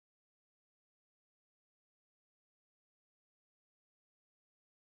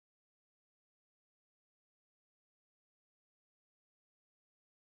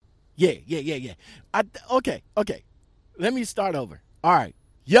Yeah. Okay. Let me start over. All right.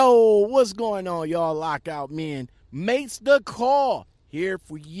 Yo, what's going on, y'all? Lockout men. Mates the call here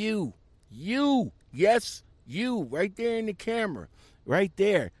for you. You. Yes, you. Right there in the camera. Right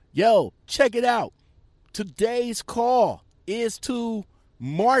there. Yo, check it out. Today's call is to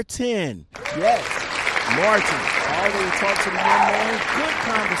Martin. Yes, Martin. Already talked to the young man. Good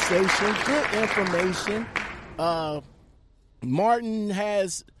conversation. Good information. Martin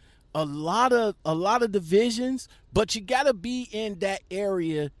has a lot of divisions, but you got to be in that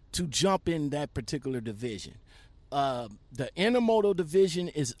area to jump in that particular division. The intermodal division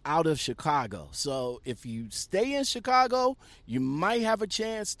is out of Chicago, so if you stay in Chicago, you might have a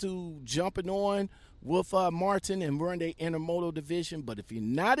chance to jumping on with Martin and run the intermodal division. But if you're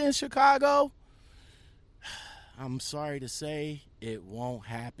not in Chicago, I'm sorry to say it won't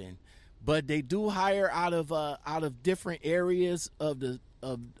happen. But they do hire out of different areas of the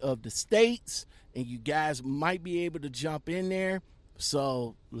states, and you guys might be able to jump in there.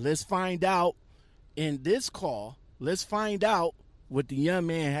 So let's find out in this call. Let's find out what the young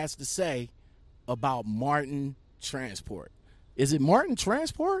man has to say about Martin Transport. Is it Martin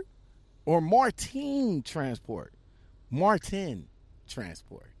Transport or Martin Transport? Martin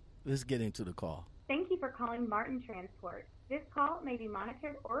Transport. Let's get into the call. Thank you for calling Martin Transport. This call may be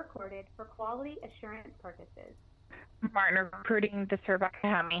monitored or recorded for quality assurance purposes. Martin Recruiting, this is Rebecca.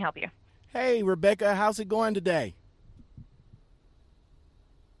 How may I help you? Hey, Rebecca, how's it going today?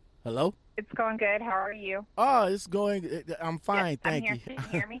 Hello? It's going good. How are you? Oh, it's going. I'm fine, Yes, I'm thank here. you. Can you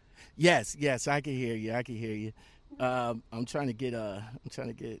hear me? Yes, I can hear you. I can hear you. I'm trying to get.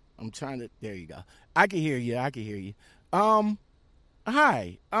 I'm trying to. There you go. I can hear you. I can hear you.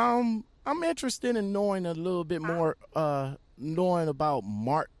 Hi. I'm interested in knowing a little bit more. Knowing about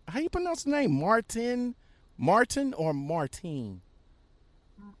How you pronounce the name? Martin or Martine?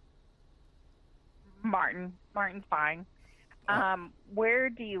 Martin. Martin's fine. Uh, Where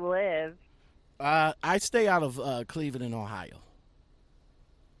do you live? I stay out of Cleveland, Ohio.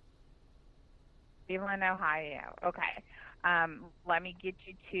 Cleveland, Ohio. Okay. Let me get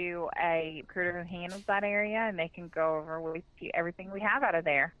you to a recruiter who handles that area, and they can go over with you everything we have out of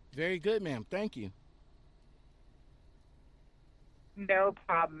there. Very good, ma'am. Thank you. No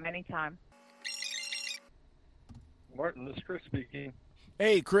problem. Anytime. Martin, this is Chris speaking.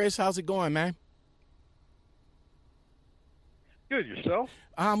 Hey, Chris, how's it going, man? Good, yourself?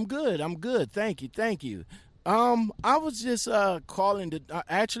 I'm good. I'm good. Thank you. I was just calling to.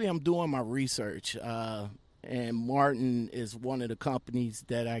 Actually, I'm doing my research. And Martin is one of the companies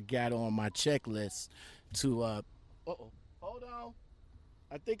that I got on my checklist to. Uh-oh, hold on.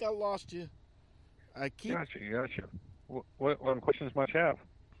 I think I lost you. I keep. Gotcha. What questions might you have?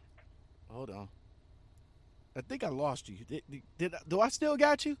 Hold on. I think I lost you. Do I still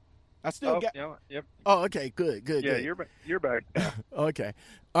got you? I still Oh, got. yeah, yep. Oh, okay. Good. Yeah, you're back now. Okay.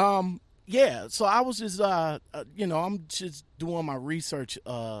 Yeah, so I was just I'm just doing my research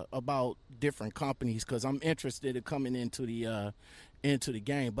about different companies cuz I'm interested in coming into the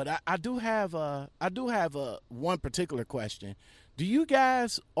game. But I do have one particular question. Do you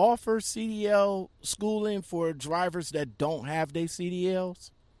guys offer CDL schooling for drivers that don't have their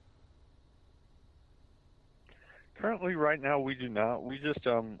CDLs? Currently, right now, we do not. We just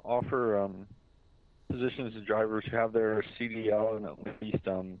offer positions to drivers who have their CDL and at least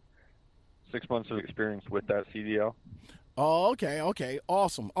 6 months of experience with that CDL. Oh, okay.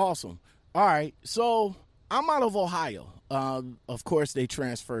 Awesome. All right. So I'm out of Ohio. Of course, they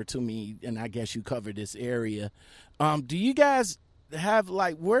transferred to me, and I guess you covered this area. Do you guys have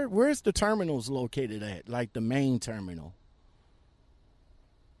like where's the terminals located at? Like the main terminal?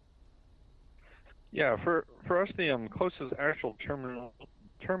 Yeah, for us, the closest actual terminal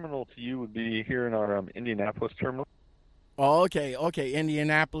to you would be here in our Indianapolis terminal. Oh, okay.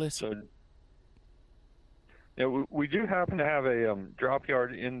 Indianapolis. So, yeah, we do happen to have a drop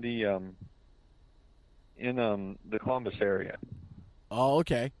yard in the Columbus area. Oh,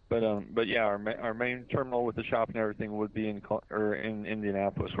 okay. But yeah, our main terminal with the shop and everything would be in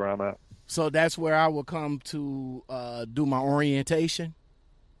Indianapolis, where I'm at. So that's where I will come to do my orientation.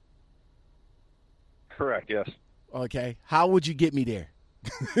 Correct. Yes. Okay. How would you get me there?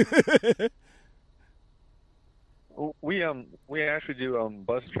 We actually do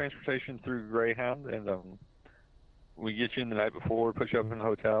bus transportation through Greyhound, and we get you in the night before, put you up in the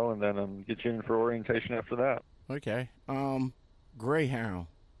hotel, and then get you in for orientation after that. Okay. Greyhound.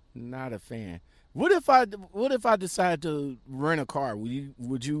 Not a fan. What if I decide to rent a car?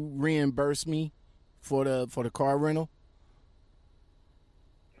 Would you reimburse me for the car rental?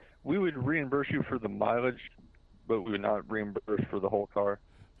 We would reimburse you for the mileage, but we would not reimburse for the whole car.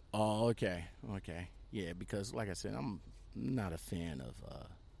 Oh, okay, okay, yeah. Because like I said, I'm not a fan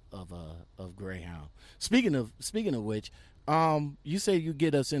of Greyhound. Speaking of which, you say you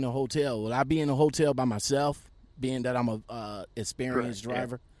get us in a hotel. Will I be in a hotel by myself, being that I'm a experienced Correct. Yeah.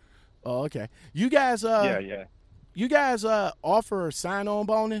 driver? Oh, okay. You guys, Yeah, yeah. offer a sign-on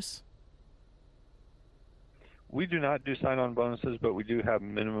bonus? We do not do sign-on bonuses, but we do have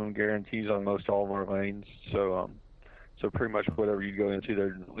minimum guarantees on most all of our lanes. So pretty much whatever you go into,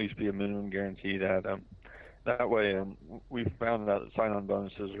 there'd at least be a minimum guarantee that way. We found out that sign-on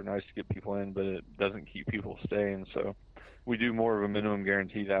bonuses are nice to get people in, but it doesn't keep people staying. So we do more of a minimum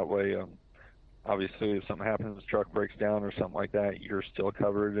guarantee that way. Obviously, if something happens, the truck breaks down or something like that, you're still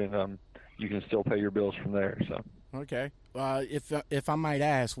covered, and you can still pay your bills from there. So Okay. If I might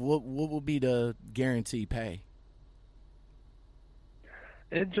ask, what will be the guarantee pay?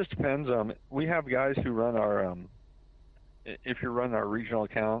 it just depends. We have guys who run our if you're running our regional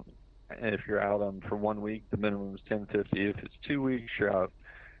account, and if you're out for 1 week, the minimum is 1050. If it's 2 weeks, you're out.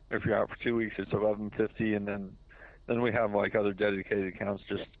 If you're out for 2 weeks, it's 1150, and then we have like other dedicated accounts.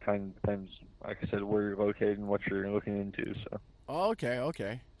 Just kind of depends, like I said, where you're located and what you're looking into. So Okay,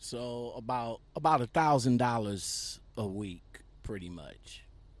 okay. So about $1,000 a week, pretty much.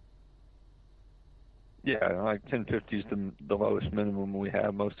 yeah, like 1050 is the lowest minimum we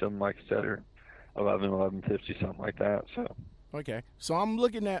have. Most of them, like I said, are 1150, something like that. So Okay. So I'm on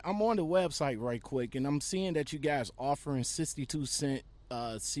the website right quick, and I'm seeing that you guys offering 62 cent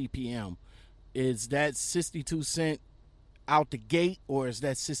CPM. Is that 62 cent out the gate, or is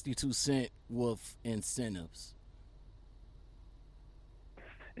that 62 cent with incentives?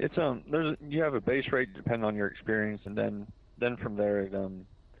 it's you have a base rate depending on your experience, and then from there it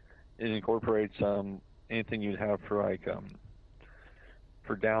incorporates anything you'd have for like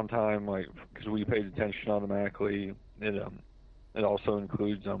for downtime, like because we pay detention automatically. It also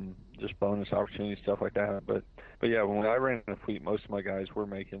includes just bonus opportunities, stuff like that. But yeah, when I ran a fleet, most of my guys were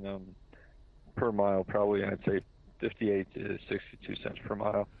making per mile probably I'd say 58 to 62 cents per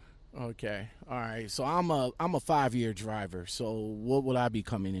mile. Okay. All right. So I'm a 5-year driver. So what would I be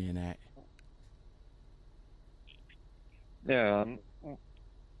coming in at? Yeah,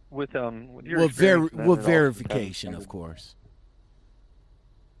 with your experience, then it With also verification, depends. of course.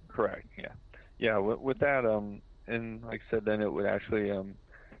 Correct. Yeah. Yeah. With that, and like I said, then it would actually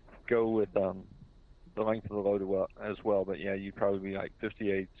go with the length of the load as well. But yeah, you'd probably be like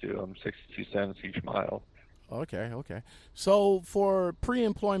 58 to 62 cents each mile. Okay, okay. So for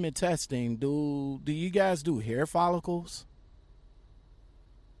pre-employment testing, do you guys do hair follicles?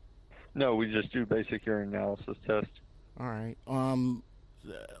 No, we just do basic urine analysis test. All right. On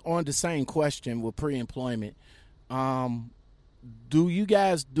the same question with pre-employment, um, do you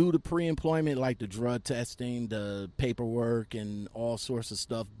guys do the pre-employment like the drug testing, the paperwork, and all sorts of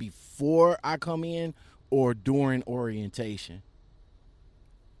stuff before I come in, or during orientation?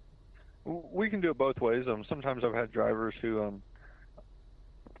 We can do it both ways. Sometimes I've had drivers who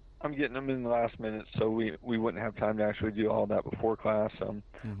I'm getting them in the last minute, so we wouldn't have time to actually do all that before class.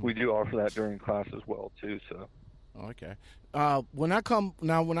 We do offer that during class as well too. So Okay. When I come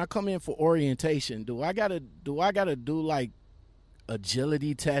in for orientation, do I gotta do like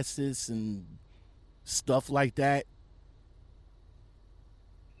agility tests and stuff like that?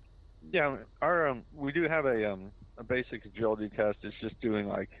 yeah, our we do have a basic agility test. It's just doing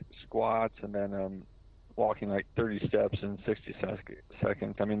like squats and then walking like 30 steps in 60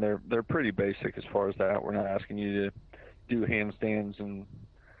 seconds. I mean, they're pretty basic as far as that. We're not asking you to do handstands and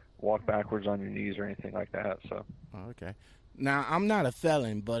walk backwards on your knees or anything like that. So Okay. Now I'm not a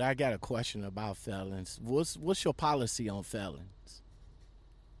felon, but I got a question about felons. What's your policy on felons?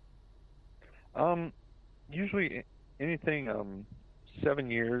 usually anything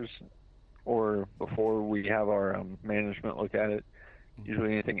 7 years or before we have our management look at it.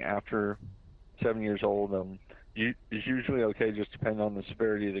 Usually anything after 7 years old is usually okay, just depending on the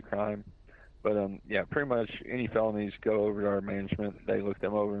severity of the crime. But yeah, pretty much any felonies go over to our management. They look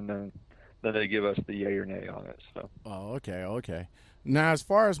them over, and then they give us the yay or nay on it. So Oh, okay, okay. Now, as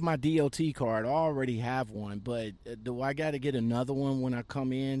far as my DOT card, I already have one, but do I got to get another one when I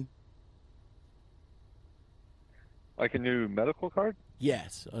come in? like a new medical card?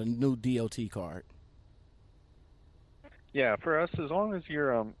 Yes, a new DOT card. Yeah, for us, as long as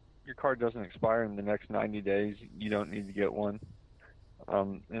your card doesn't expire in the next 90 days, you don't need to get one.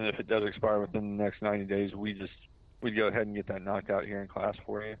 And if it does expire within the ne'xt 90 days, we'd go ahead and get that knocked out here in class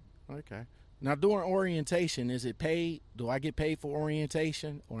for you. Okay. Now, during orientation, is it paid? Do I get paid for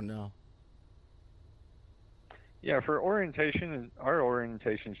orientation or no? Yeah, for orientation, our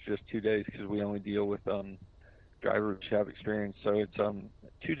orientation is just 2 days because we only deal with drivers who have experience. So it's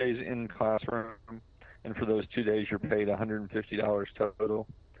 2 days in classroom, and for those 2 days you're paid $150 total,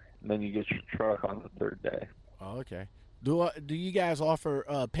 and then you get your truck on the third day. Oh, okay. Do you guys offer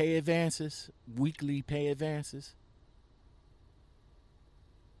pay advances, weekly pay advances?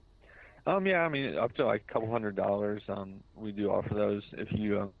 Yeah, I mean up to like a couple $100. We do offer those if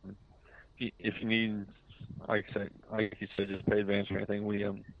you need, like you said, just pay advance or anything.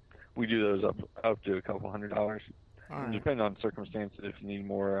 We do those up to a couple $100. All right. Depending on circumstances, if you need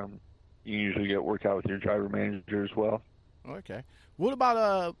more, you usually get worked out with your driver manager as well. Okay. What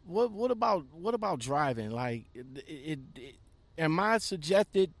about what about driving? Like, am I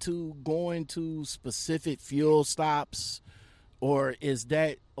subjected to going to specific fuel stops, or is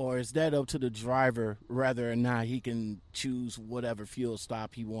that up to the driver whether or not he can choose whatever fuel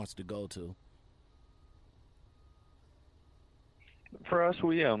stop he wants to go to? For us,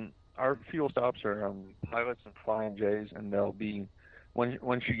 we our fuel stops are Pilots and Flying J's, and they'll be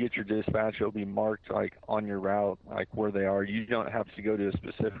once you get your dispatch, it'll be marked like on your route, like where they are. You don't have to go to a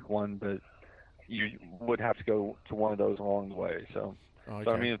specific one, but you would have to go to one of those along the way. So, Okay.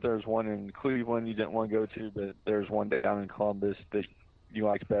 so I mean, if there's one in Cleveland you didn't want to go to, but there's one down in Columbus that you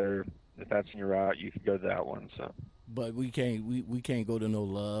like better, if that's in your route, you could go to that one. So. But we can't go to no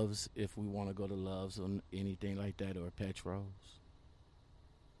Loves if we want to go to Loves or anything like that, or Petros.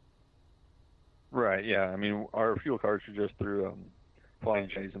 Right. Yeah. I mean, our fuel cards are just through Flying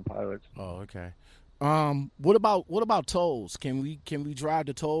J's and Pilots. Oh, okay. What about tolls? Can we drive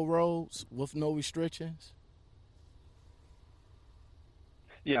the toll roads with no restrictions?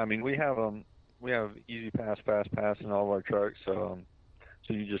 Yeah. I mean, we have Easy Pass, Fast Pass in all of our trucks, so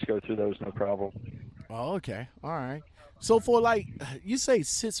you just go through those, no problem. Oh, okay. All right. So for, like, you say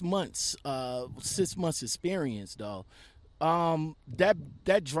 6 months, 6 months experience though.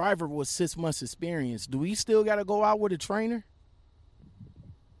 That driver was 6 months experience. Do we still got to go out with a trainer?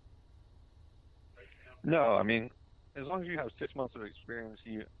 No, I mean, as long as you have 6 months of experience,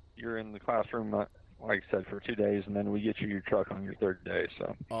 you're in the classroom, like I said, for 2 days, and then we get you your truck on your third day.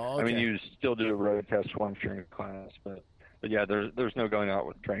 So, Oh, okay. I mean, you still do a road test once you're in class, but yeah, there's no going out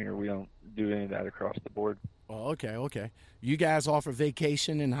with a trainer. We don't do any of that across the board. Oh, okay, okay. You guys offer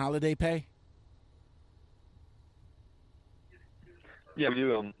vacation and holiday pay? Yeah,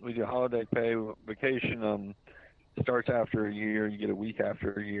 we do holiday pay. Vacation starts after a year. You get a week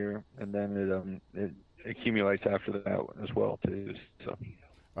after a year, and then it accumulates after that as well too. So.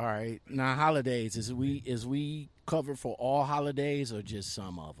 All right. Now, holidays, is we covered for all holidays or just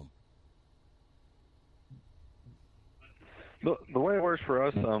some of them? The way it works for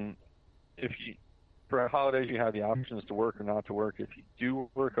us, if you for holidays you have the options to work or not to work. If you do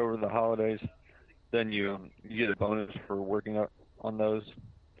work over the holidays, then you get a bonus for working on those.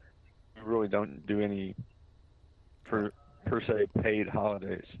 We really don't do any per se paid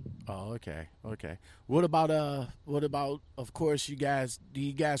holidays. Oh, okay, okay. What about of course do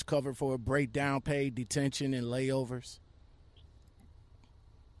you guys cover for breakdown pay, detention, and layovers?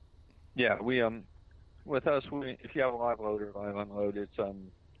 Yeah, we with us, if you have a live load or live unload, it's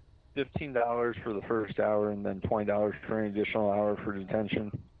 $15 for the first hour and then $20 for an additional hour for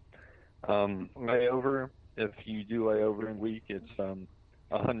detention. Layover, if you do layover in a week, it's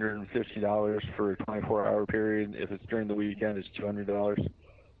 $150 for a 24-hour period. If it's during the weekend, it's $200.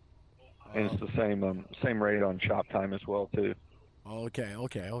 And it's the same rate on shop time as well too. Okay.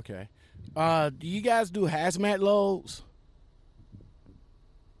 Do you guys do hazmat loads?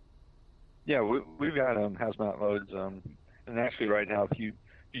 Yeah, we've got hazmat loads, and actually right now, if you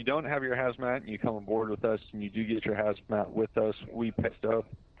don't have your hazmat and you come aboard with us and you do get your hazmat with us, we pay stuff.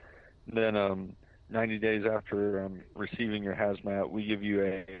 Then 90 days after receiving your hazmat, we give you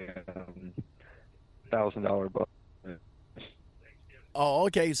a $1,000 bonus. Oh,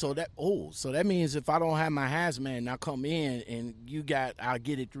 okay. So that means if I don't have my hazmat and I come in and I'll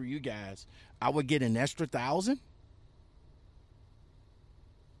get it through you guys, I would get an extra 1,000?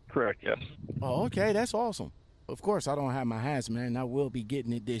 Correct, yes. Oh, okay. That's awesome. Of course, I don't have my hazmat, and I will be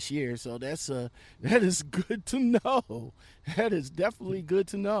getting it this year. So that is good to know. That is definitely good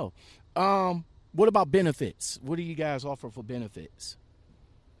to know. What about benefits? What do you guys offer for benefits?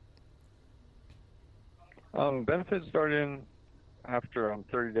 Benefits start in after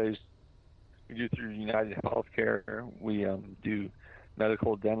 30 days. We do through United Healthcare. We do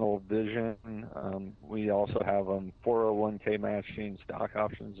medical, dental, vision. We also have 401k matching, stock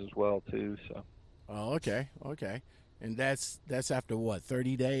options as well too. So. Oh, okay. And that's after what,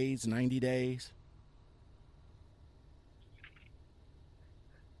 30 days, 90 days?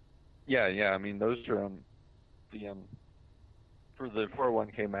 Yeah. I mean, those are For the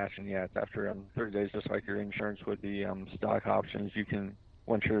 401k matching, yeah, it's after 30 days, just like your insurance would be. Stock options, you can,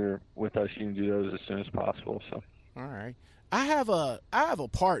 once you're with us, you can do those as soon as possible. So. All right. I have a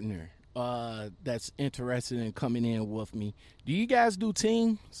partner that's interested in coming in with me. Do you guys do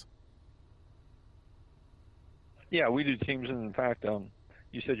teams? Yeah, we do teams, and in fact,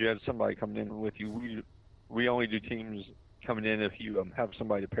 you said you had somebody coming in with you. We only do teams coming in if you have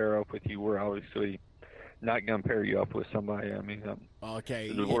somebody to pair up with you. We're obviously not going to pair you up with somebody. I mean, Okay.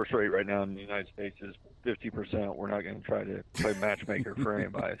 the divorce rate right now in the United States is 50%. We're not going to try to play matchmaker for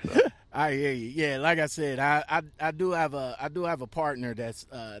anybody. So. I hear you. Yeah, like I said, I do have a partner that's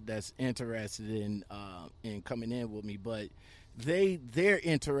interested in coming in with me, but they're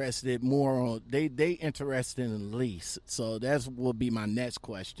interested more on they interested in lease. So that's will be my next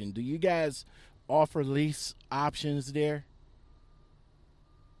question. Do you guys offer lease options there?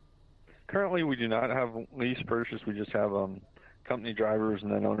 Currently, we do not have lease purchase. We just have company drivers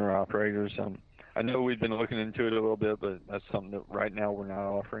and then owner operators. I know we've been looking into it a little bit, but that's something that right now we're not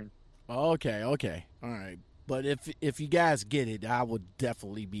offering. Okay, all right. But if you guys get it, I would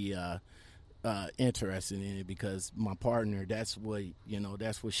definitely be interested in it because my partner, that's what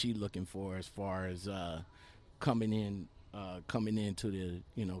she's looking for as far as coming into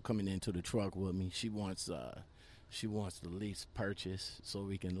the truck with me. She wants the lease purchase so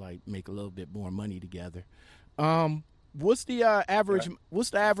we can like make a little bit more money together. What's the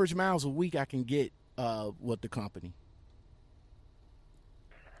average miles a week I can get with the company?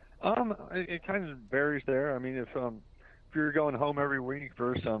 It kind of varies there. I mean, if you're going home every week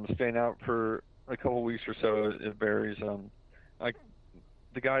versus staying out for a couple of weeks or so, it varies. Like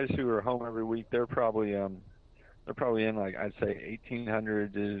the guys who are home every week, they're probably in like I'd say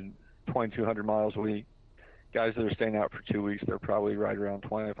 1,800 to 2,200 miles a week. Guys that are staying out for 2 weeks, they're probably right around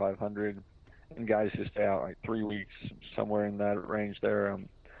 2,500. And guys who stay out like 3 weeks, somewhere in that range there,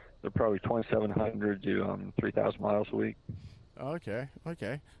 they're probably 2,700 to 3,000 miles a week. Okay.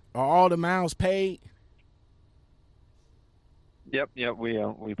 Are all the miles paid? Yep.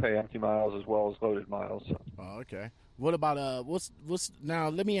 We pay empty miles as well as loaded miles. So. Oh, okay. What about what's now?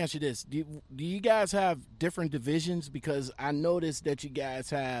 Let me ask you this: Do you guys have different divisions? Because I noticed that you guys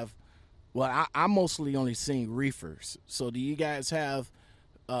have. Well, I mostly only seen reefers. So do you guys have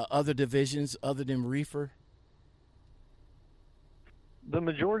other divisions other than reefer? The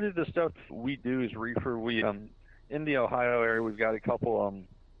majority of the stuff we do is reefer. We in the Ohio area, we've got a couple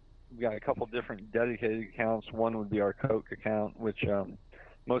different dedicated accounts. One would be our Coke account, which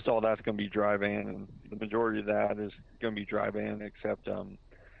most all that's going to be dry van, and the majority of that is going to be dry van, except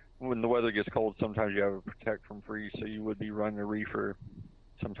when the weather gets cold, sometimes you have a protect from freeze, so you would be running a reefer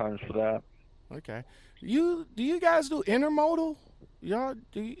sometimes for that. Okay. Do you guys do intermodal? Y'all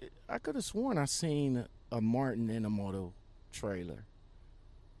I could have sworn I seen a Martin intermodal trailer.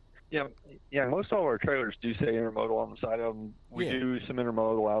 Yeah. Most all of our trailers do say intermodal on the side of them. We do some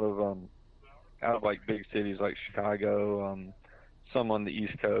intermodal out of like big cities like Chicago, some on the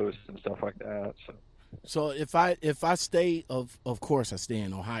East Coast and stuff like that. So if I stay, of course I stay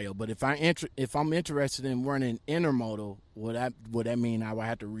in Ohio, but if I'm interested in running intermodal, would that mean I would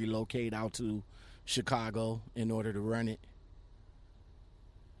have to relocate out to Chicago in order to run it?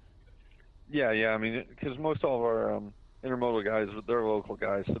 Yeah. I mean, because most all of our intermodal guys, they're local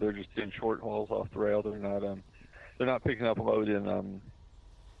guys, so they're just doing short hauls off the rail. They're not picking up a load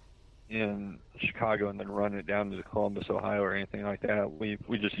in Chicago and then running it down to Columbus, Ohio, or anything like that. We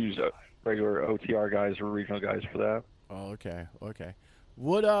just use regular OTR guys or regional guys for that. Oh, okay.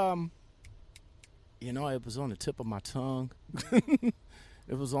 What it was on the tip of my tongue.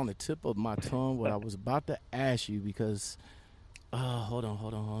 It was on the tip of my tongue what I was about to ask you because hold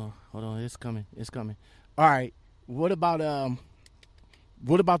on. It's coming. All right. What about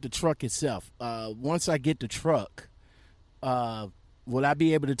the truck itself? Once I get the truck, will I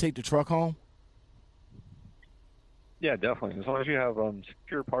be able to take the truck home? Yeah, definitely. As long as you have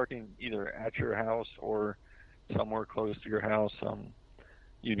secure parking either at your house or somewhere close to your house,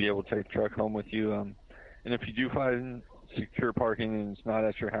 you'd be able to take the truck home with you. And if you do find secure parking and it's not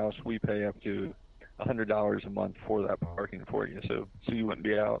at your house, we pay up to $100 a month for that parking for you, so you wouldn't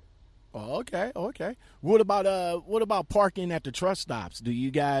be out. Oh, okay. What about parking at the truck stops? Do you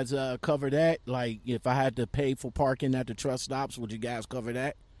guys cover that? Like, if I had to pay for parking at the truck stops, would you guys cover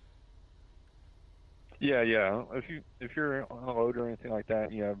that? Yeah. If you're on a load or anything like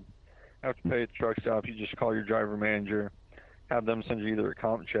that, you have to pay at the truck stop. You just call your driver manager, have them send you either a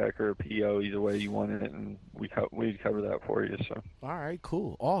comp check or a PO, either way you want it, and we cover that for you. So. All right,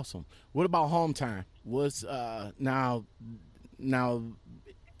 cool, awesome. What about home time? What's now?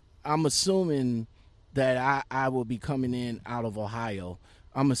 I'm assuming that I will be coming in out of Ohio,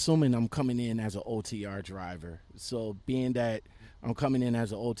 I'm assuming I'm coming in as an OTR driver. So being that I'm coming in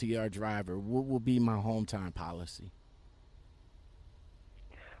as an OTR driver, what will be my home time policy?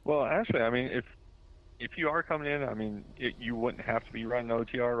 Well, actually, I mean, if you are coming in, I mean, you wouldn't have to be running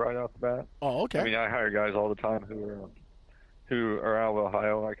OTR right off the bat. Oh, okay. I mean, I hire guys all the time who are out of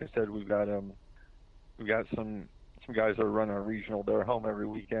Ohio. Like I said, we've got some guys that are running our regional. They're home every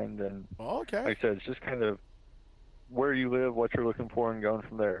weekend, and Okay. like I said, it's just kind of where you live, what you're looking for, and going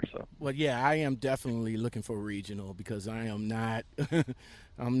from there. So. Well, yeah, I am definitely looking for regional because I am not,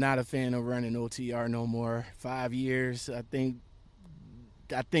 I'm not a fan of running OTR no more. 5 years, I think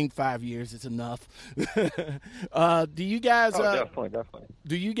 5 years is enough. Do you guys? Oh, definitely.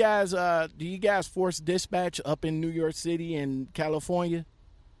 Do you guys force dispatch up in New York City and California?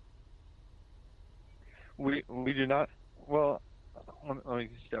 We do not. Well, let me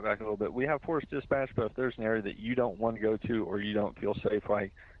step back a little bit. We have forced dispatch, but if there's an area that you don't want to go to or you don't feel safe,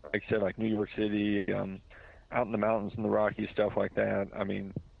 like I said, like New York City, out in the mountains and the Rockies, stuff like that. I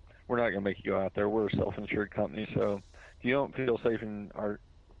mean, we're not going to make you go out there. We're a self-insured company, so if you don't feel safe in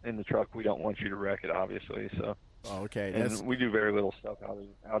the truck, we don't want you to wreck it, obviously. So. Oh, okay. And we do very little stuff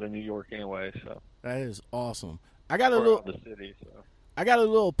out of New York anyway. So. That is awesome. I got a Or little. out of the city. So. I got a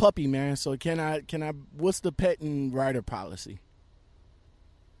little puppy, man. So can I? What's the pet and rider policy?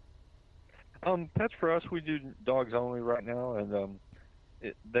 Pets for us, we do dogs only right now, and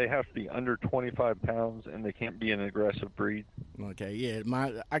they have to be under 25 pounds, and they can't be an aggressive breed. Okay, yeah,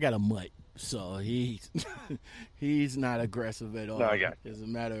 I got a mutt, so he's not aggressive at all. No, I got you. As a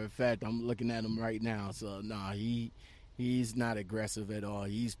matter of fact, I'm looking at him right now, so no, he's not aggressive at all.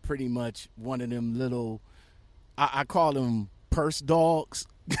 He's pretty much one of them little, I call them purse dogs.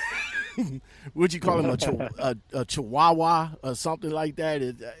 Would you call him a chihuahua or something like that?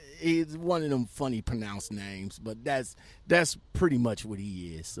 It's one of them funny pronounced names, but that's pretty much what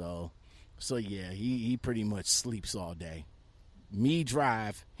he is. So yeah, he pretty much sleeps all day. Me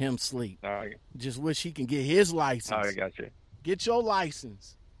drive, him sleep. Just wish he can get his license. I got you. Get your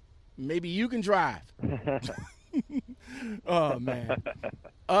license. Maybe you can drive. Oh man.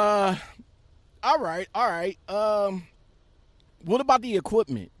 All right. What about the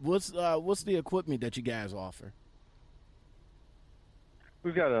equipment? What's the equipment that you guys offer?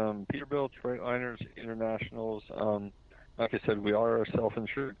 We've got Peterbilt, Freightliners, Internationals. Like I said, we are a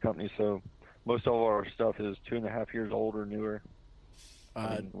self-insured company, so most of our stuff is 2.5 years old or newer.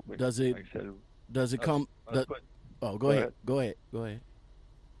 Does it come? Go ahead.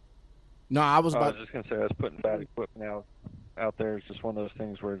 No, I was just going to say, us putting bad equipment out there is just one of those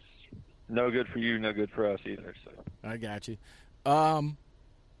things where it's no good for you, no good for us either. So I got you.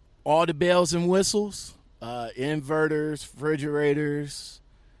 All the bells and whistles, inverters, refrigerators,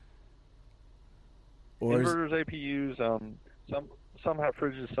 inverters, APUs. Some have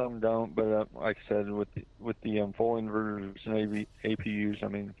fridges, some don't. But like I said, with the full inverters and APUs, I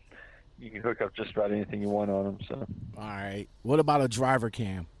mean, you can hook up just about anything you want on them. So. All right. What about a driver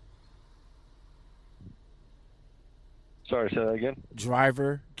cam? Sorry, say that again.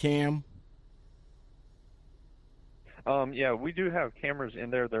 Driver cam. Yeah, we do have cameras in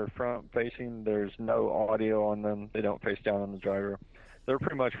there. They're front facing. There's no audio on them. They don't face down on the driver. They're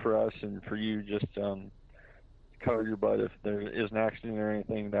pretty much for us and for you. Just cover your butt if there is an accident or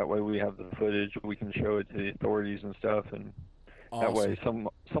anything. That way we have the footage. We can show it to the authorities and stuff. And awesome. That way some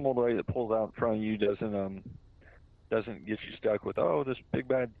old lady that pulls out in front of you doesn't get you stuck with, oh, this big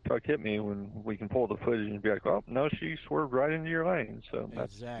bad truck hit me, when we can pull the footage and be like, oh, no, she swerved right into your lane. So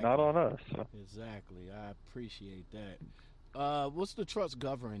that's not on us. So. Exactly. I appreciate that. What's the trucks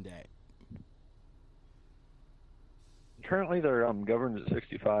governed at? Currently, they're governed at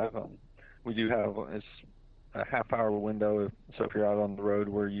 65. We do have it's a half-hour window, so if you're out on the road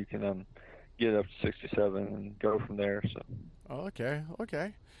where you can get up to 67 and go from there. So. Okay.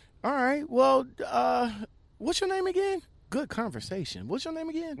 All right. Well, what's your name again? Good conversation. What's your name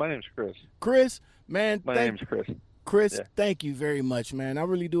again? My name's Chris. Chris, man. My name's Chris. Chris, yeah. Thank you very much, man. I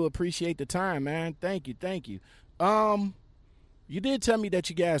really do appreciate the time, man. Thank you. You did tell me that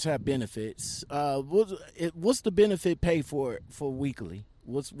you guys have benefits. What's the benefit pay for weekly?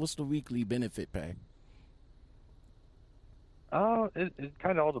 What's the weekly benefit pay? It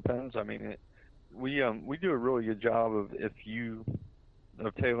kind of all depends. I mean, we do a really good job of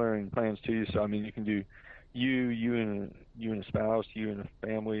tailoring plans to you. So I mean, you can do you and a spouse, you and a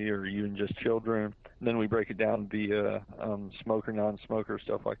family, or you and just children. And then we break it down via smoker, non-smoker,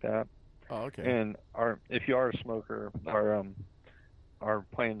 stuff like that. Oh, okay. And if you are a smoker, our our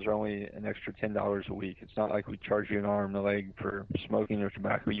plans are only an extra $10 a week. It's not like we charge you an arm and a leg for smoking or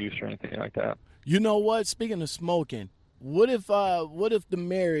tobacco use or anything like that. You know what? Speaking of smoking, what if the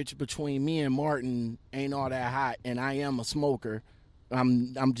marriage between me and Martin ain't all that hot, and I am a smoker?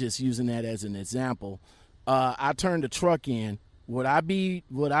 I'm just using that as an example. I turned the truck in. Would I be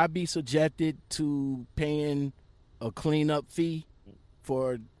subjected to paying a cleanup fee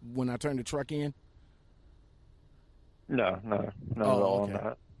for when I turn the truck in? No, not at all on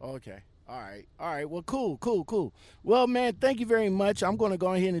that. Okay. All right. Well, cool. Well, man, thank you very much. I'm going to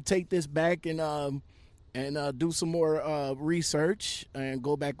go ahead and take this back and do some more research and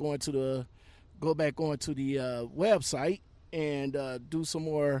go back onto the website and do some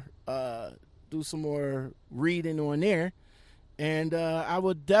more reading on there. And I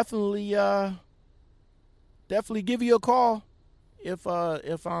would definitely give you a call if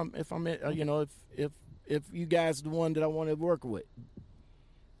you guys are the one that I want to work with.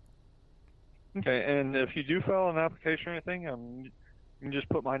 Okay, and if you do file an application or anything, you can just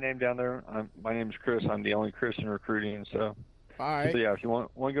put my name down there. My name is Chris. I'm the only Chris in recruiting. So, all right. So yeah, if you want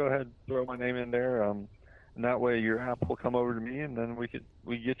to go ahead, throw my name in there. And that way your app will come over to me, and then we get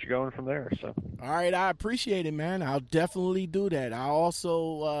you going from there. So. All right, I appreciate it, man. I'll definitely do that. I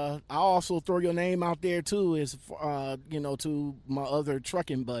also throw your name out there too, as to my other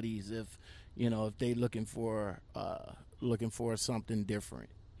trucking buddies, if they looking for something different.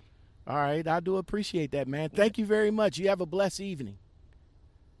 All right, I do appreciate that, man. Thank you very much. You have a blessed evening.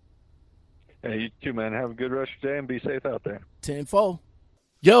 Hey, you too, man. Have a good rest of your day and be safe out there. 10-4.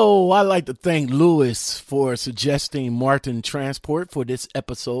 Yo, I'd like to thank Lewis for suggesting Martin Transport for this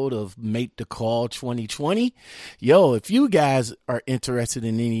episode of Make the Call 2020. Yo, if you guys are interested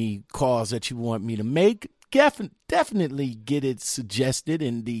in any calls that you want me to make, definitely get it suggested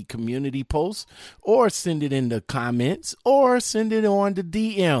in the community post, or send it in the comments, or send it on the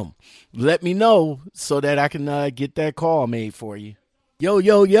DM. Let me know so that I can get that call made for you.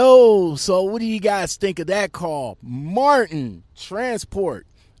 Yo. So what do you guys think of that call? Martin Transport.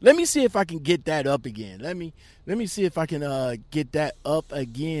 Let me see if I can get that up again. Let me see if I can get that up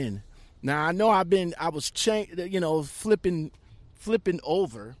again. Now I know I was flipping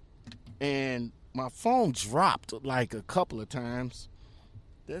over, and my phone dropped like a couple of times.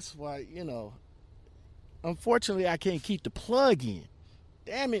 That's why, unfortunately I can't keep the plug in.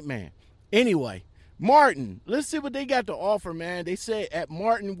 Damn it, man. Anyway, Martin, let's see what they got to offer, man. They say at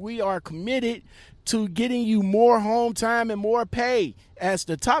Martin, we are committed to getting you more home time and more pay. As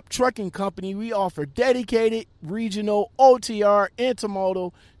the top trucking company, we offer dedicated regional OTR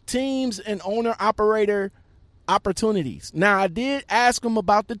intermodal teams and owner-operator opportunities. Now, I did ask them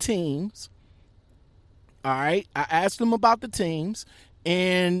about the teams. All right, I asked him about the teams,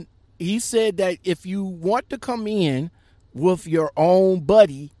 and he said that if you want to come in with your own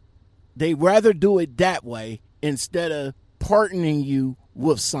buddy, they rather do it that way instead of partnering you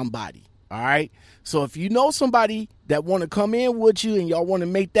with somebody. All right, so if you know somebody that want to come in with you and y'all want to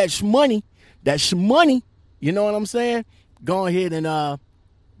make that shmoney, you know what I'm saying? Go ahead and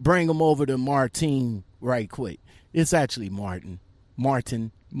bring them over to Martin right quick. It's actually Martin.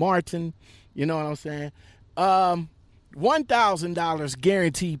 You know what I'm saying? $1,000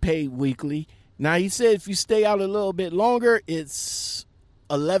 guaranteed paid weekly. Now he said if you stay out a little bit longer, it's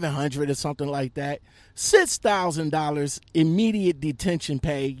 $1,100 or something like that. $6,000 immediate detention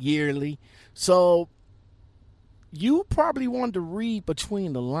pay yearly. So you probably want to read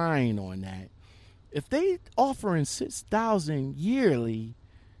between the line on that. If they offering $6,000 yearly,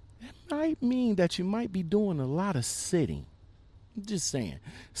 that might mean that you might be doing a lot of sitting. I'm just saying.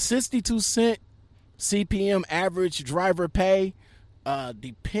 62-cent CPM average driver pay,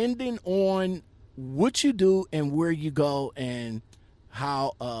 depending on what you do and where you go, and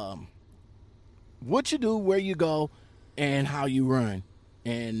how where you go and how you run,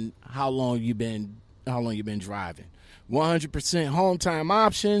 and how long you've been driving. 100% home time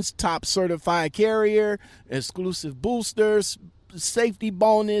options, top certified carrier, exclusive boosters, safety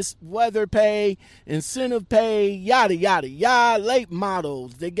bonus, weather pay, incentive pay, yada yada yada. Late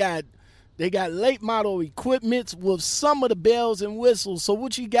models, they got late model equipment with some of the bells and whistles. So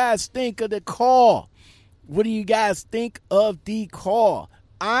what you guys think of the call? What do you guys think of the call?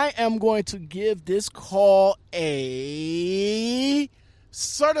 I am going to give this call a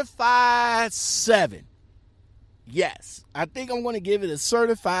certified 7. Yes, I think I'm going to give it a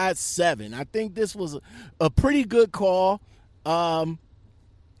certified 7. I think this was a pretty good call. A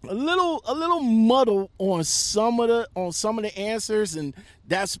little muddled on some of the answers, and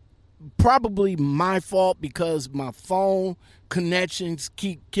that's probably my fault because my phone connections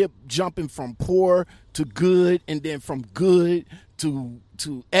kept jumping from poor to good and then from good to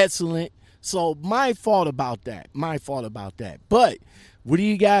excellent. So my fault about that. But what do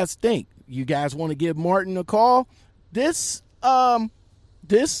you guys think? You guys want to give Martin a call? This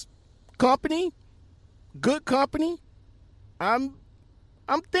company, good company. I'm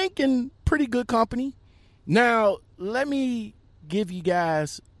thinking pretty good company. Now, let me give you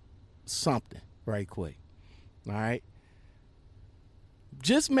guys something right quick. All right.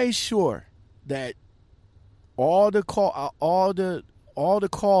 Just make sure that all the calls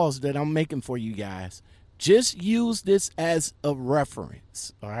that I'm making for you guys, just use this as a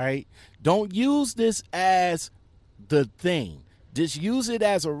reference. All right. Don't use this as the thing. Just use it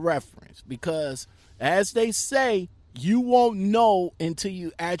as a reference because, as they say, you won't know until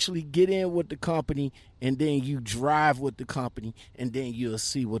you actually get in with the company and then you drive with the company and then you'll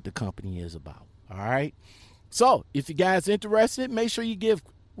see what the company is about. All right. So if you guys interested, make sure you give,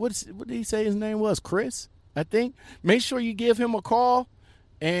 what did he say his name was? Chris, I think. Make sure you give him a call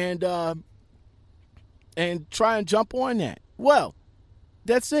and try and jump on that. Well,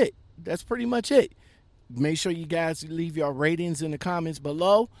 that's it. That's pretty much it. Make sure you guys leave your ratings in the comments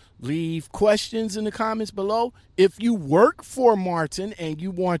below. Leave questions in the comments below. If you work for Martin and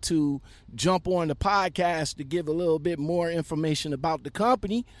you want to jump on the podcast to give a little bit more information about the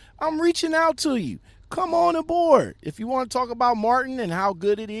company, I'm reaching out to you. Come on aboard. If you want to talk about Martin and how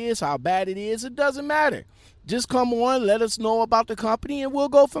good it is, how bad it is, it doesn't matter. Just come on, let us know about the company, and we'll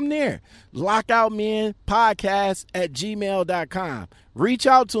go from there. LockoutMenPodcast@gmail.com. Reach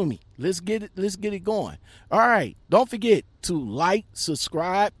out to me. Let's get it going. All right. Don't forget to like,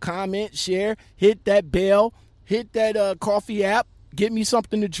 subscribe, comment, share, hit that bell, hit that coffee app, get me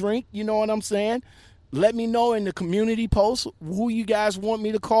something to drink. You know what I'm saying? Let me know in the community post who you guys want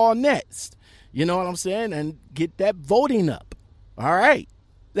me to call next. You know what I'm saying? And get that voting up. All right.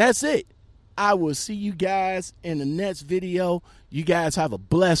 That's it. I will see you guys in the next video. You guys have a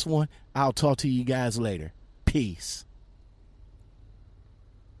blessed one. I'll talk to you guys later. Peace.